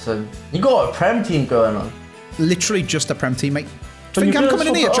 Robertson. You got a Prem team going on. Literally just a Prem team, mate. But Think you I'm could've coming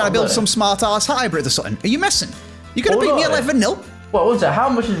in here swapped it trying to up build there. some smart ass hybrid or something? Are you messing? You're going to beat me Hold on. 11-0? What was it? How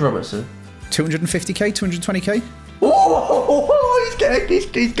much is Robertson? 250k, 220k? Oh,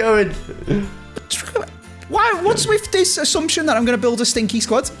 he's going. Why? What's with this assumption that I'm going to build a stinky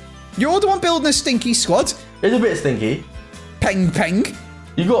squad? You're the one building a stinky squad. It's a bit stinky. Peng Peng.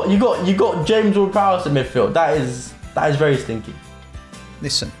 You got James Ward-Prowse in midfield. That is very stinky.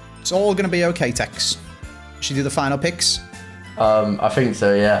 Listen, it's all going to be okay, Tekkz. Should we do the final picks? I think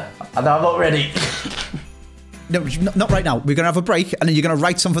so, yeah. I'm not ready. No, not right now. We're going to have a break, and then you're going to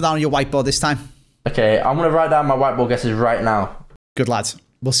write something down on your whiteboard this time. Okay, I'm going to write down my whiteboard guesses right now. Good lad.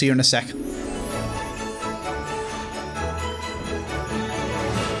 We'll see you in a sec.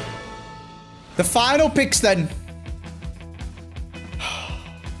 The final picks then.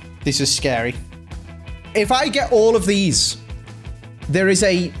 This is scary. If I get all of these, there is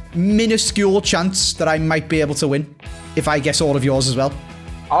a minuscule chance that I might be able to win. If I guess all of yours as well.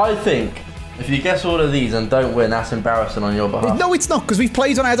 I think if you guess all of these and don't win, that's embarrassing on your behalf. No, it's not, because we've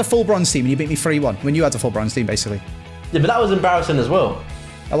played when I had a full bronze team and you beat me 3-1. When you had a full bronze team, basically. Yeah, but that was embarrassing as well.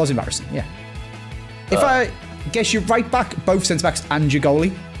 That was embarrassing, yeah. If I guess your right back, both centre backs, and your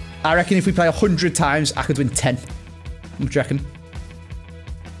goalie, I reckon if we play 100 times, I could win 10. What do you reckon?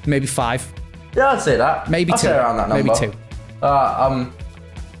 Maybe 5. Yeah, I'd say that. Maybe I'd 2. say around that number. Maybe 2.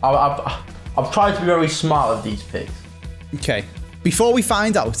 I've tried to be very smart with these picks. Okay. Before we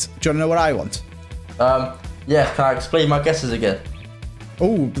find out, do you want to know what I want? Yeah, can I explain my guesses again?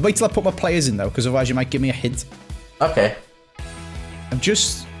 Oh, wait till I put my players in though, because otherwise you might give me a hint. Okay. I'm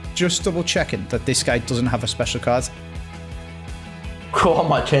just double checking that this guy doesn't have a special card. Cool, I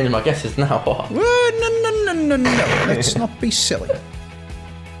might change my guesses now. No. Let's not be silly.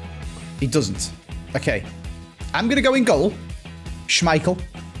 He doesn't. Okay. I'm going to go in goal. Schmeichel.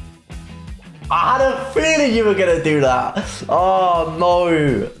 I had a feeling you were going to do that. Oh,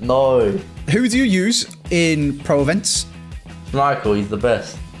 no. Who do you use in pro events? Michael, he's the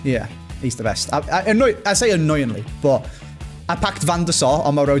best. Yeah, he's the best. I say annoyingly, but I packed Van der Sar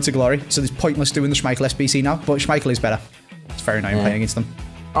on my road to glory, so it's pointless doing the Schmeichel SBC now, but Schmeichel is better. It's very annoying playing against them.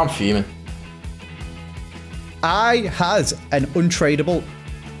 I'm fuming. I had an untradeable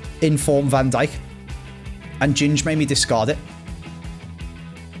inform Van Dijk, and Ginge made me discard it.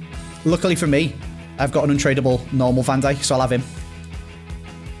 Luckily for me, I've got an untradeable normal Van Dijk, so I'll have him.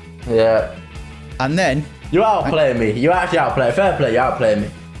 Yeah. And then... You're outplaying me. You actually outplay. Fair play, you're outplaying me.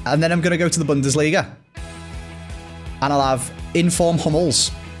 And then I'm going to go to the Bundesliga. And I'll have Inform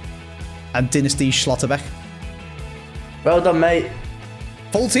Hummels and Dynasty Schlotterbeck. Well done, mate.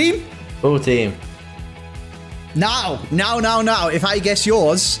 Full team? Full team. Now. If I guess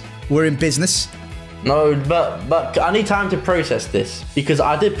yours, we're in business. No, but I need time to process this because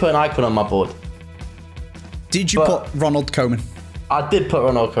I did put an icon on my board. Did you put Ronald Koeman? I did put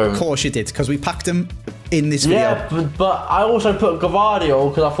Ronald Koeman. Of course you did, because we packed him in this video. Yeah, but I also put Gvardiol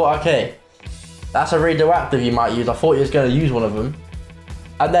because I thought, okay, that's a radioactive you might use. I thought you was going to use one of them.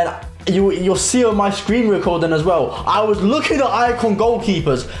 And then you'll see on my screen recording as well, I was looking at icon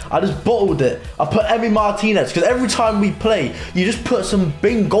goalkeepers. I just bottled it. I put Emi Martinez because every time we play, you just put some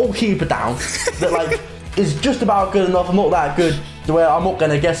big goalkeeper down that like is just about good enough. I'm not that good the way I'm not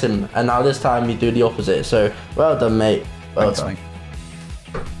going to guess him. And now this time you do the opposite. So well done, mate. Well done.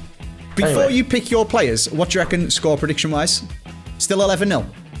 Before you pick your players, what do you reckon score prediction-wise? Still 11-0?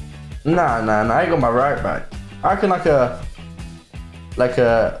 Nah, I ain't got my right back. I reckon like a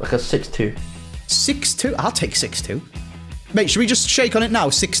 6-2. 6-2? I'll take 6-2. Mate, should we just shake on it now?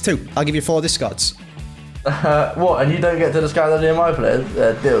 6-2. I'll give you 4 discards. What? And you don't get to discard any of my players?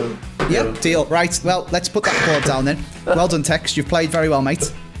 Deal. Yep, deal. Right, well, let's put that board down then. Well done, Tekkz. You've played very well,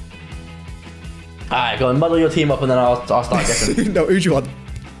 mate. Alright, go and muddle your team up and then I'll start guessing. No, who do you want?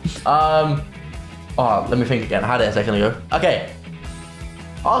 Oh, let me think again. I had it a second ago. Okay.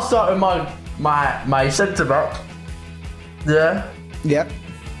 I'll start with my centre back. Yeah. Yeah.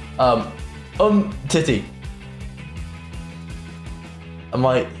 Titty. And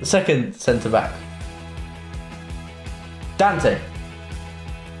my second centre back. Dante.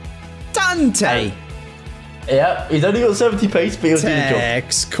 Yeah, he's only got 70 pace, but he'll do the job.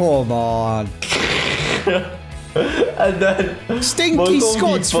 Tekkz, come on. And then Stinky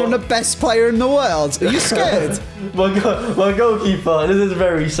Scots from the best player in the world. Are you scared? my goalkeeper. This is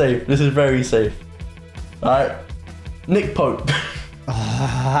very safe. Alright. Nick Pope.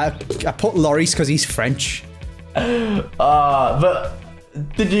 I put Lloris because he's French. But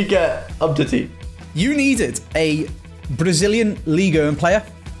did you get Umtiti? You needed a Brazilian Ligue 1 player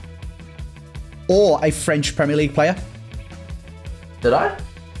or a French Premier League player. Did I?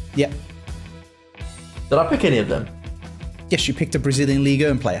 Yeah. Did I pick any of them? Yes, you picked a Brazilian Ligue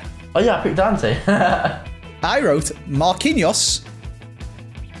 1 player. Oh yeah, I picked Dante. I wrote Marquinhos,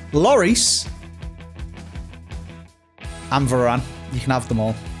 Lloris, and Varane. You can have them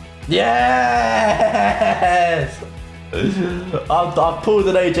all. Yes! I've pulled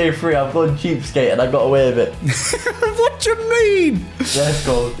an AJ3, I've gone cheapskate and I got away with it. What do you mean? Let's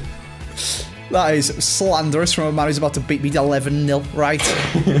go. That is slanderous from a man who's about to beat me 11-0. Right.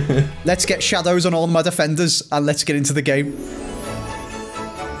 Let's get shadows on all my defenders and let's get into the game.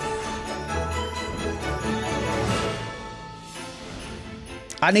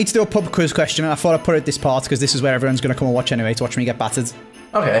 I need to do a pub quiz question and I thought I'd put it this part because this is where everyone's going to come and watch anyway to watch me get battered.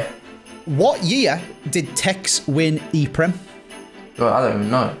 Okay. What year did Tekkz win E-Prem? Well, I don't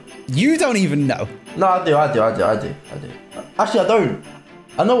even know. You don't even know? No, I do. Actually, I don't.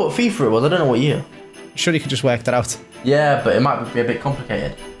 I know what FIFA it was, I don't know what year. Sure, you could just work that out. Yeah, but it might be a bit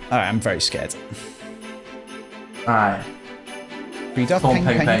complicated. Alright, I'm very scared. Alright. You do have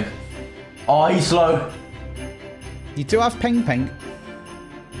Peng. Oh, he's slow. You do have Peng. Peng!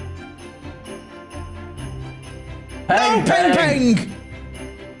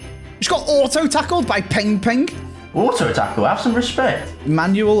 Just got auto-tackled by Peng. Auto-tackle, have some respect.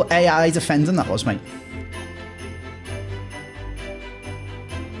 Manual AI defending that was, mate.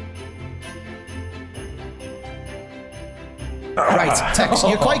 Right, Tekkz,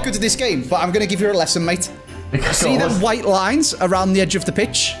 you're quite good at this game, but I'm going to give you a lesson, mate. See them white lines around the edge of the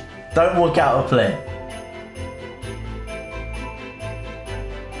pitch? Don't walk out of play.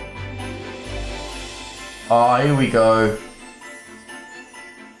 Oh, here we go.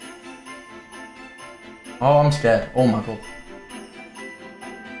 Oh, I'm scared. Oh my god.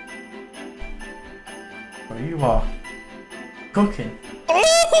 Oh, you are cooking.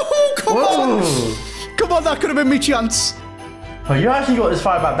 Oh, come on! Come on, that could have been my chance. Oh, you actually got this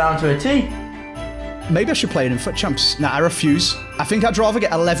fight back down to a T. Maybe I should play it in Foot Champs. Nah, I refuse. I think I'd rather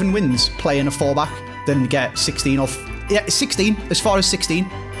get 11 wins playing a 4-back than get 16 off. Yeah, 16, as far as 16.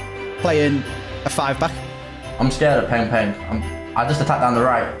 playing a 5-back. I'm scared of Peng Peng. I just attack down the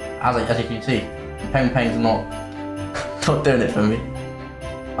right, as you can see. Peng Peng's not doing it for me.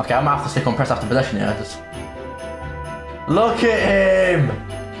 Okay, I'm gonna have to stick on press after possession here. Just look at him!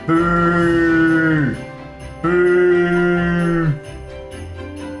 Boo! Boo!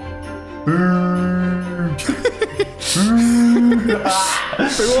 Boo! Boo!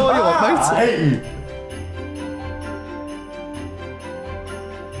 Who are you, mate? I hate you.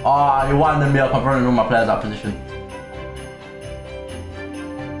 Ah, you're winding me up. I'm running all my players out of position.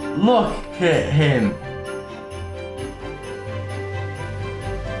 Look at him.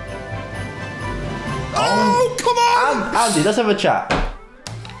 Oh, come on! Andy, let's have a chat.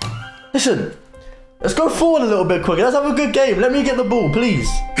 Listen, let's go forward a little bit quicker. Let's have a good game. Let me get the ball, please.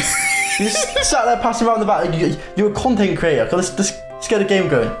 You just sat there passing around the back. You're a content creator. Let's get the game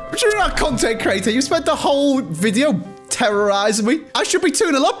going. But you're not a content creator. You spent the whole video terrorising me. I should be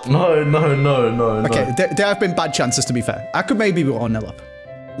 2-0 up. No. Okay, there have been bad chances, to be fair. I could maybe be 1-0 up.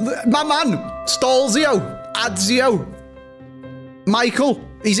 My man, Stolzio, Adzio, Michael,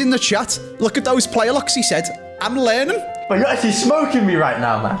 he's in the chat. Look at those player locks, he said. I'm learning. But you're actually smoking me right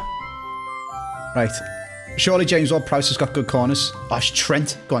now, man. Right. Surely James Ward-Prowse has got good corners. Oh, it's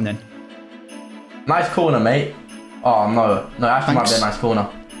Trent. Go on then. Nice corner, mate. Oh, no. No, actually might be a nice corner.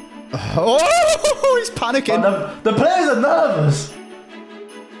 Oh, he's panicking. But the players are nervous.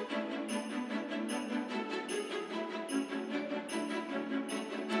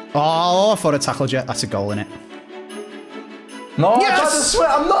 Oh, I thought I tackled you. That's a goal, innit? No, yes! I tried to sweat.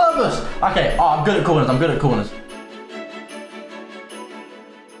 I'm nervous. Okay, oh, I'm good at corners. I'm good at corners.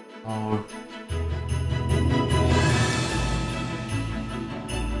 Oh.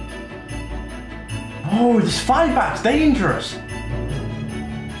 Oh, this 5-back's dangerous.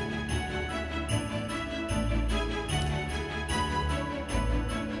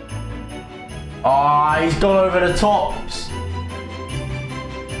 Oh, he's gone over the tops.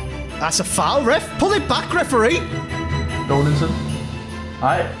 That's a foul, ref. Pull it back, referee. Goldenson.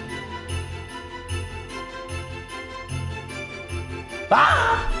 Alright.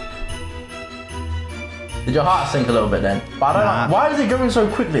 Ah! Did your heart sink a little bit then? But I don't know. Why is it going so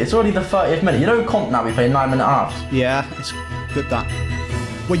quickly? It's already the 30th minute. You know, comp now we play 9-minute halves. Yeah, it's good that.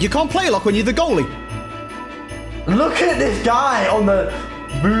 Well, you can't play lock when you're the goalie. Look at this guy on the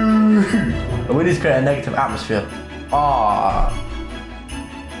boo. We just create a negative atmosphere. Ah.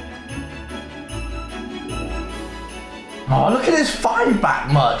 Oh, look at this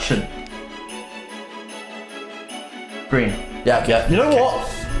 5-back merchant. Green. Yeah. You know what?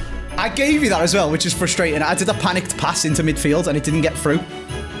 I gave you that as well, which is frustrating. I did a panicked pass into midfield and it didn't get through.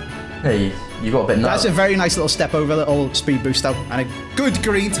 Hey, you got a bit nervous. That's a very nice little step over, little speed boost out, and a good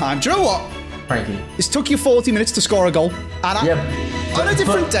green time. Do you know what? Frankie. It's took you 40 minutes to score a goal. And on a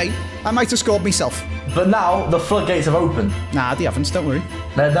different day, I might have scored myself. But now the floodgates have opened. Nah, they haven't, don't worry.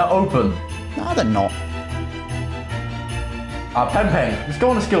 They're open. Nah, they're not. Peng Peng, let's go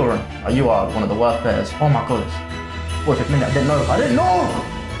on a skill run. Oh, you are one of the worst players. Oh my goodness. 40th minute, I didn't know.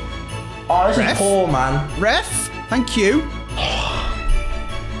 Oh, this is poor, man. Ref, thank you.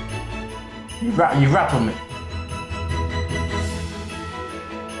 You rattled me.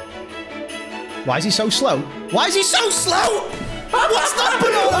 Why is he so slow? Why is he so slow? What's that,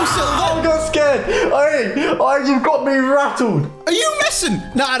 Bernardo Silva? I got scared. Hey, you've got me rattled. Are you messing?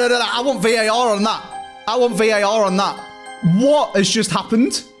 No. I want VAR on that. I want VAR on that. What has just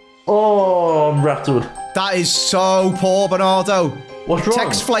happened? Oh, I'm rattled. That is so poor, Bernardo. What's wrong?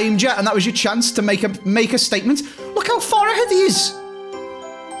 Tekkz flamed you, and that was your chance to make a statement. Look how far ahead he is.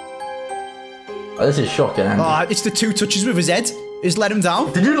 Oh, this is shocking, Andy. Oh, it's the 2 touches with his head. He's let him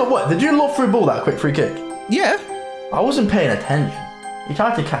down. Did you look through ball that quick free kick? Yeah. I wasn't paying attention. He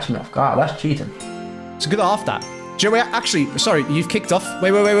tried to catch me off guard. That's cheating. It's a good half, that. Joey, actually, sorry, you've kicked off.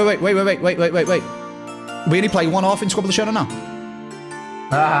 Wait. We only play one half in Squad of the Showdown now.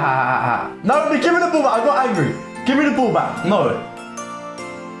 No, give me the ball back. I got angry. Give me the ball back. No.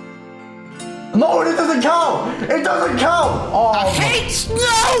 No, it doesn't count. It doesn't count. Oh,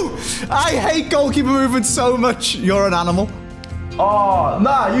 I hate goalkeeper movement so much. You're an animal. Oh,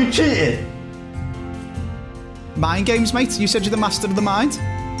 nah, you cheated. Mind games, mate. You said you're the master of the mind.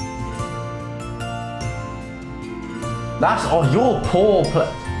 You're poor.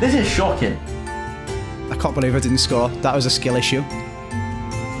 This is shocking. I can't believe I didn't score. That was a skill issue.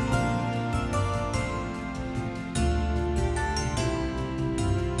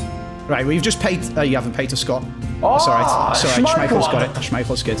 Right, we've just paid. You haven't paid to score. Oh, it's alright. It's alright. Schmeichel's got it.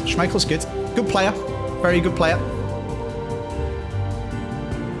 Schmeichel's good. Schmeichel's good. Good player. Very good player.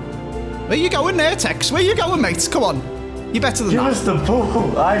 Where you going there, Tekkz? Where you going, mate? Come on. You're better than Give that. us the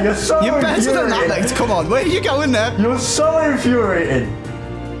ball. You're so You're better than that, infuriating. mate. Come on, where are you going there? You're so infuriating.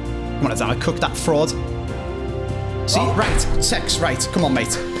 Come on, Adama, cook that fraud. See, right, Tekkz, right. Come on,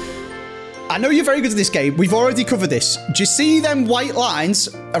 mate. I know you're very good at this game. We've already covered this. Do you see them white lines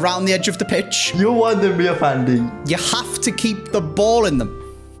around the edge of the pitch? You're wondering me, Andy. You have to keep the ball in them.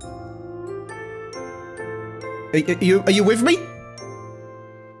 Are you with me?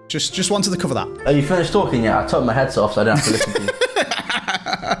 Just wanted to cover that. Are you finished talking yet? I took my headset off so I don't have to listen to you.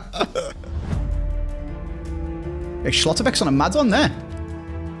 Hey, Schlotterbeck's on a mad one there.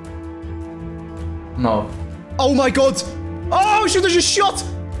 No. Oh my god! Oh, should have just shot!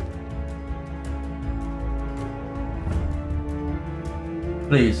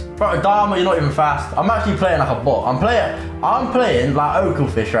 Please. Bro, Dharma, you're not even fast. I'm actually playing like a bot. I'm playing like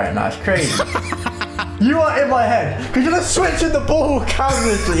Oakelfish right now. It's crazy. You are in my head. Because you're just switching the ball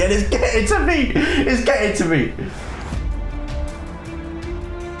carelessly and it's getting to me. It's getting to me.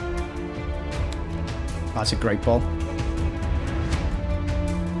 That's a great ball.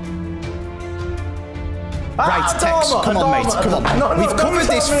 Right, Tekkz, come on, mate, come on. No, We've covered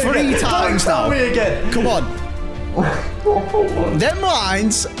this 3 times now. Don't me again. Come on. Them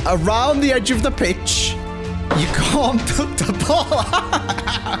lines around the edge of the pitch, you can't put the ball.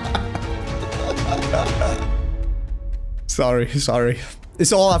 Sorry.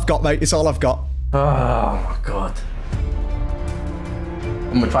 It's all I've got, mate. It's all I've got. Oh my god.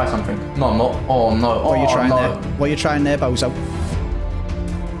 I'm gonna try something. No, I'm not. Oh no. What are you trying no. there? What are you trying there, Bozo?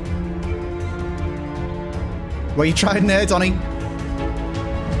 What are you trying there, Donny?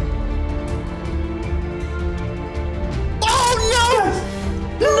 Oh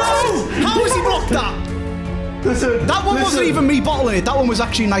no! No! How has he blocked that? Listen, That one wasn't even me bottling it. That one was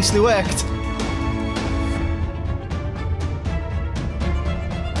actually nicely worked.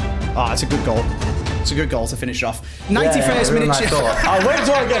 Oh, it's a good goal. It's a good goal to finish off. 91st minute. Nice goal. Wait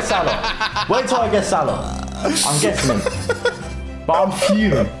till I get Salah. Wait till I get Salah. I'm guessing him. But I'm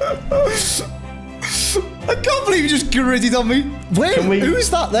fuming. I can't believe you just gritted on me. Who's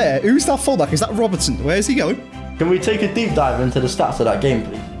that there? Who's that fullback? Is that Robertson? Where's he going? Can we take a deep dive into the stats of that game,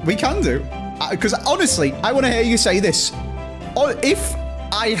 please? We can do. Because honestly, I want to hear you say this. If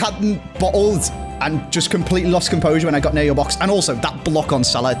I hadn't bottled and just completely lost composure when I got near your box, and also that block on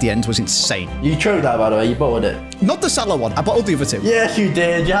Salah at the end was insane. You choked that, by the way. You bottled it. Not the Salah one. I bottled the other 2. Yes, you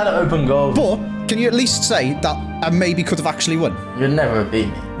did. You had an open goal. But can you at least say that I maybe could have actually won? You'd never have beat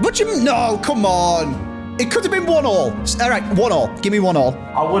me. What do you mean? No, come on. It could have been 1-1. All right, 1-1. Give me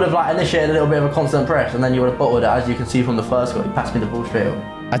 1-1. I would have initiated a little bit of a constant press, and then you would have bottled it, as you can see from the first goal. You passed me the ball straight away.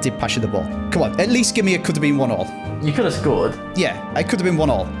 I did pass you the ball. Come on, at least give me it could have been 1-1. You could have scored. Yeah, it could have been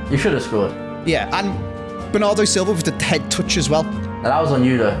 1-1. You should have scored. Yeah, and Bernardo Silva with the head touch as well. And that was on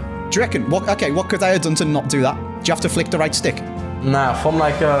you, though. Do you reckon? What could I have done to not do that? Do you have to flick the right stick? Nah, from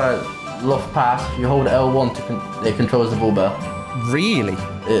a loft pass, you hold L1 it controls the ball better. Really?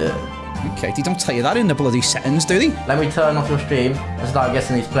 Yeah. Okay, they don't tell you that in the bloody settings, do they? Let me turn off your stream and start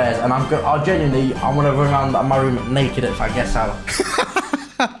guessing these players, and I want to run around my room naked if I guess Salah.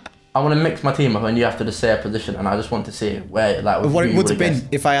 I want to mix my team up, and you have to just say a position, and I just want to see where, what it would have been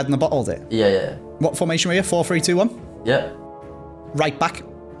if I hadn't bottled it. Yeah. What formation were you? 4-3-2-1? Yeah. Right back.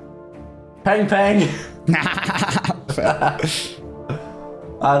 Peng. Fair.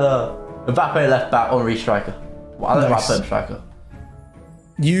 And Mbappe left back, Henry striker. Well, I don't know Nice. about Pep striker.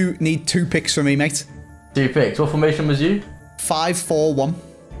 You need 2 picks for me, mate. 2 picks. What formation was you? 5-4-1.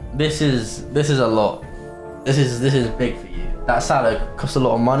 This is a lot. This is big for you. That Salah costs a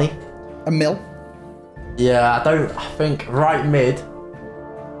lot of money. $1 million. Yeah, I think right mid.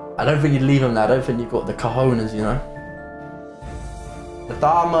 I don't think you'd leave him there. I don't think you've got the cojones, you know.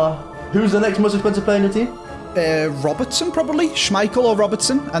 Adama. Who's the next most expensive player in your team? Robertson, probably. Schmeichel or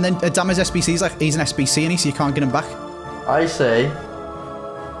Robertson. And then Adama's SBC. He's an SBC, and so you can't get him back. I say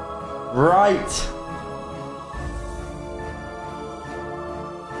right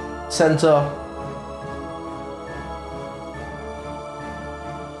centre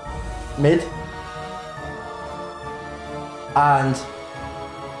mid and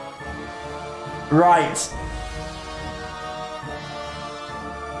right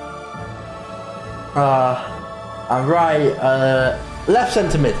and right left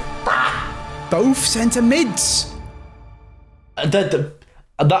centre mid. Both centre mids.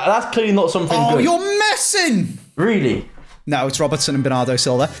 That's clearly not something Oh, good. you're messing. Really? No, it's Robertson and Bernardo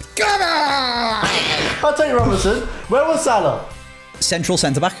Silva. Come on! I'll tell you, Robertson. Where was Salah? Central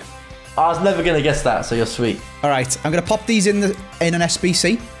centre back. I was never going to guess that, so you're sweet. All right, I'm going to pop these in an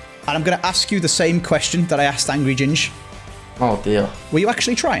SBC, and I'm going to ask you the same question that I asked Angry Ginge. Oh, dear. Were you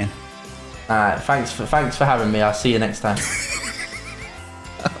actually trying? Alright, thanks for having me. I'll see you next time.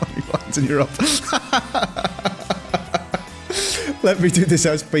 And you're up. Let me do this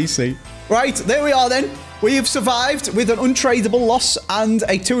SBC. Right, there we are then. We have survived with an untradeable loss and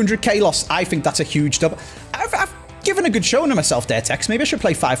a 200k loss. I think that's a huge dub. I've given a good showing of myself there, Tekkz. Maybe I should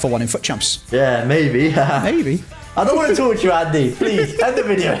play 5 for 1 in FUT Champs. Yeah, maybe. Maybe. I don't want to talk to you, Andy. Please, end the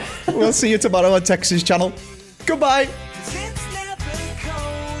video. We'll see you tomorrow on Tekkz's channel. Goodbye.